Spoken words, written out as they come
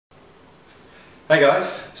Hey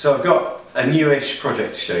guys, so I've got a newish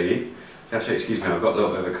project to show you. You have to excuse me, I've got a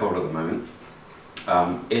little bit of a cold at the moment.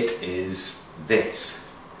 It is this.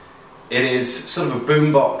 It is sort of a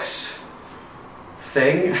boombox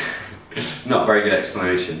thing. Not a very good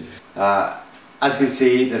explanation. As you can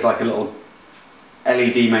see, there's like a little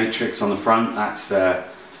LED matrix on the front. That's a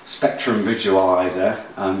spectrum visualiser.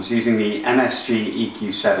 It's using the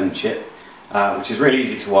MSGEQ7 chip, which is really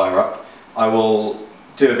easy to wire up. I will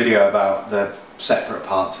do a video about the separate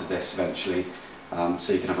parts of this eventually,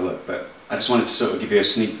 so you can have a look, but I just wanted to sort of give you a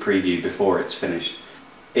sneak preview before it's finished.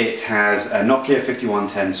 It has a Nokia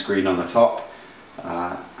 5110 screen on the top,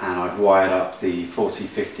 and I've wired up the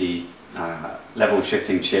 4050 level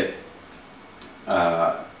shifting chip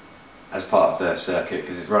as part of the circuit,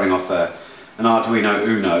 because it's running off an Arduino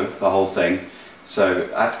Uno, the whole thing, so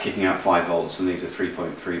that's kicking out 5 volts, and these are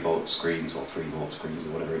 3.3 volt screens, or 3 volt screens, or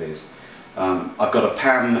whatever it is. I've got a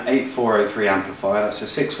PAM 8403 amplifier. That's a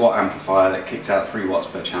 6-watt amplifier that kicks out 3 watts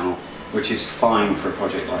per channel, which is fine for a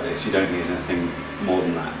project like this. You don't need anything more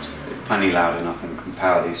than that. It's plenty loud enough and can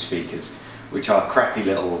power these speakers, which are crappy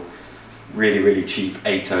little, really cheap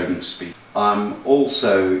 8-ohm speakers. I'm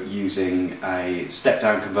also using a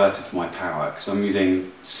step-down converter for my power, because I'm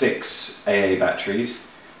using 6 AA batteries.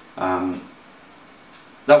 That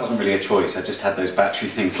wasn't really a choice, I just had those battery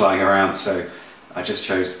things lying around, so I just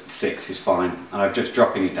chose 6 is fine, and I'm just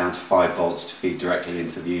dropping it down to 5 volts to feed directly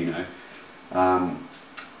into the Uno.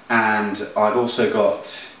 And I've also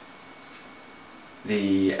got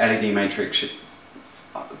the LED matrix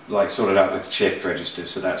like sorted out with shift registers,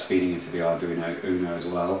 so that's feeding into the Arduino Uno as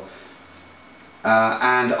well.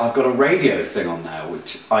 And I've got a radio thing on there,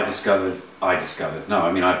 which I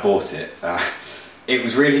bought it. It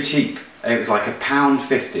was really cheap. It was like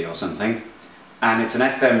 £1.50 or something. And it's an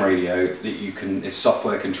FM radio that is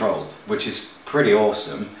software controlled, which is pretty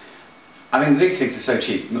awesome. I mean, these things are so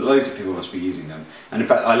cheap, loads of people must be using them. And in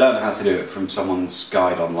fact, I learned how to do it from someone's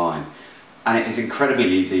guide online. And it is incredibly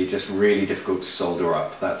easy, just really difficult to solder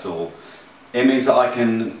up, that's all. It means that I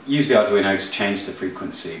can use the Arduino to change the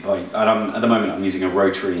frequency. At the moment I'm using a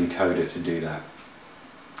rotary encoder to do that.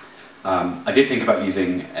 I did think about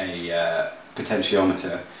using a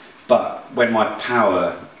potentiometer, but when my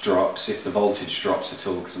power drops, if the voltage drops at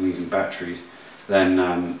all because I'm using batteries,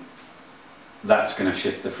 then that's going to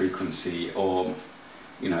shift the frequency, or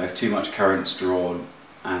if too much current's drawn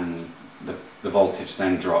and the voltage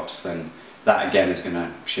then drops, then that again is going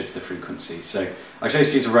to shift the frequency. So I chose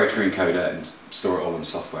to use a rotary encoder and store it all in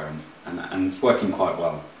software, and it's working quite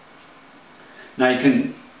well. Now you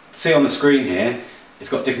can see on the screen here it's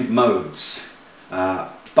got different modes,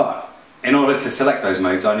 but in order to select those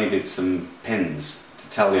modes I needed some pins to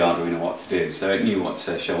tell the Arduino what to do, so it knew what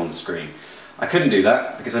to show on the screen. I couldn't do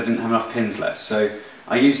that because I didn't have enough pins left, so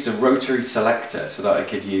I used a rotary selector so that I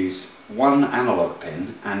could use one analog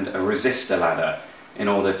pin and a resistor ladder in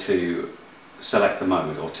order to select the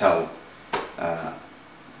mode, or tell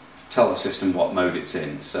the system what mode it's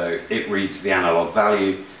in. So it reads the analog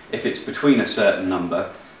value. If it's between a certain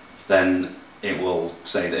number, then it will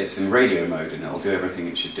say that it's in radio mode, and it will do everything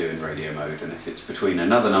it should do in radio mode. And if it's between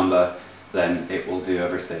another number, then it will do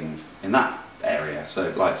everything in that area.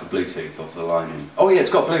 So like for Bluetooth, or for the line in. Oh yeah,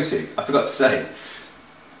 it's got Bluetooth, I forgot to say.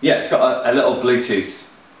 Yeah, it's got a little Bluetooth,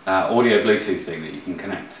 audio Bluetooth thing that you can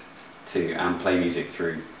connect to and play music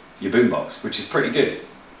through your boombox, which is pretty good.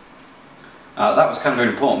 That was kind of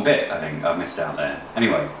an important bit, I think, I missed out there.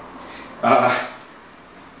 Anyway,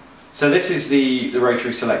 so this is the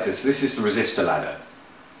rotary selector, so this is the resistor ladder.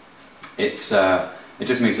 It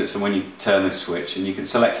just means that so when you turn this switch, and you can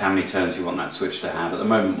select how many turns you want that switch to have. At the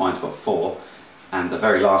moment mine's got 4, and the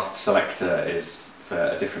very last selector is for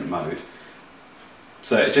a different mode.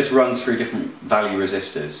 So it just runs through different value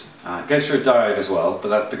resistors. It goes through a diode as well, but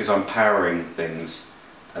that's because I'm powering things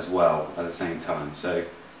as well at the same time. So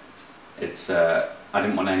it's I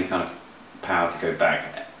didn't want any kind of power to go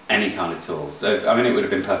back, any kind of tools. I mean, it would have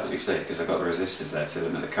been perfectly safe because I've got the resistors there to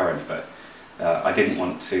limit the current, but I didn't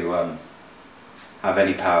want to have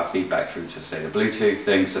any power feedback through to, say, the Bluetooth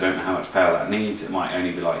thing, so I don't know how much power that needs. It might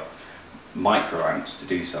only be like microamps to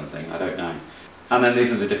do something, I don't know. And then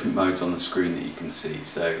these are the different modes on the screen that you can see.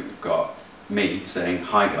 So we've got me saying,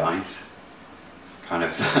 "Hi guys," kind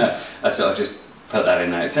of, so I'll just put that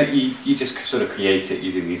in there. So you just sort of create it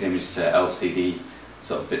using these image to LCD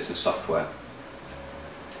sort of bits of software.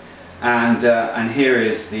 And here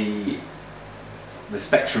is the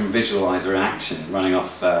spectrum visualiser in action, running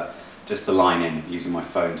off just the line in, using my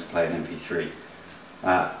phone to play an MP3.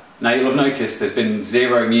 Now you'll have noticed there's been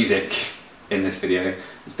 0 music in this video.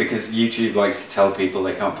 It's because YouTube likes to tell people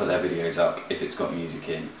they can't put their videos up if it's got music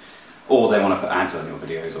in. or they want to put ads on your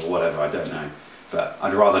videos or whatever, I don't know. But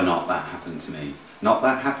I'd rather not that happen to me. Not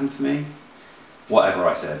that happen to me? Whatever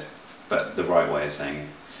I said, but the right way of saying it.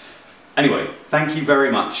 Anyway, thank you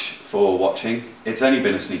very much for watching. It's only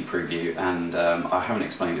been a sneak preview, and I haven't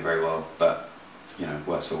explained it very well, but you know,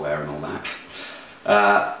 worse for wear and all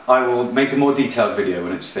that. I will make a more detailed video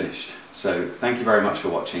when it's finished. So thank you very much for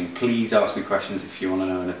watching. Please ask me questions if you want to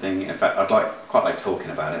know anything. In fact, I'd quite like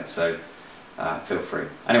talking about it, so feel free.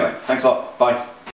 Anyway, thanks a lot. Bye.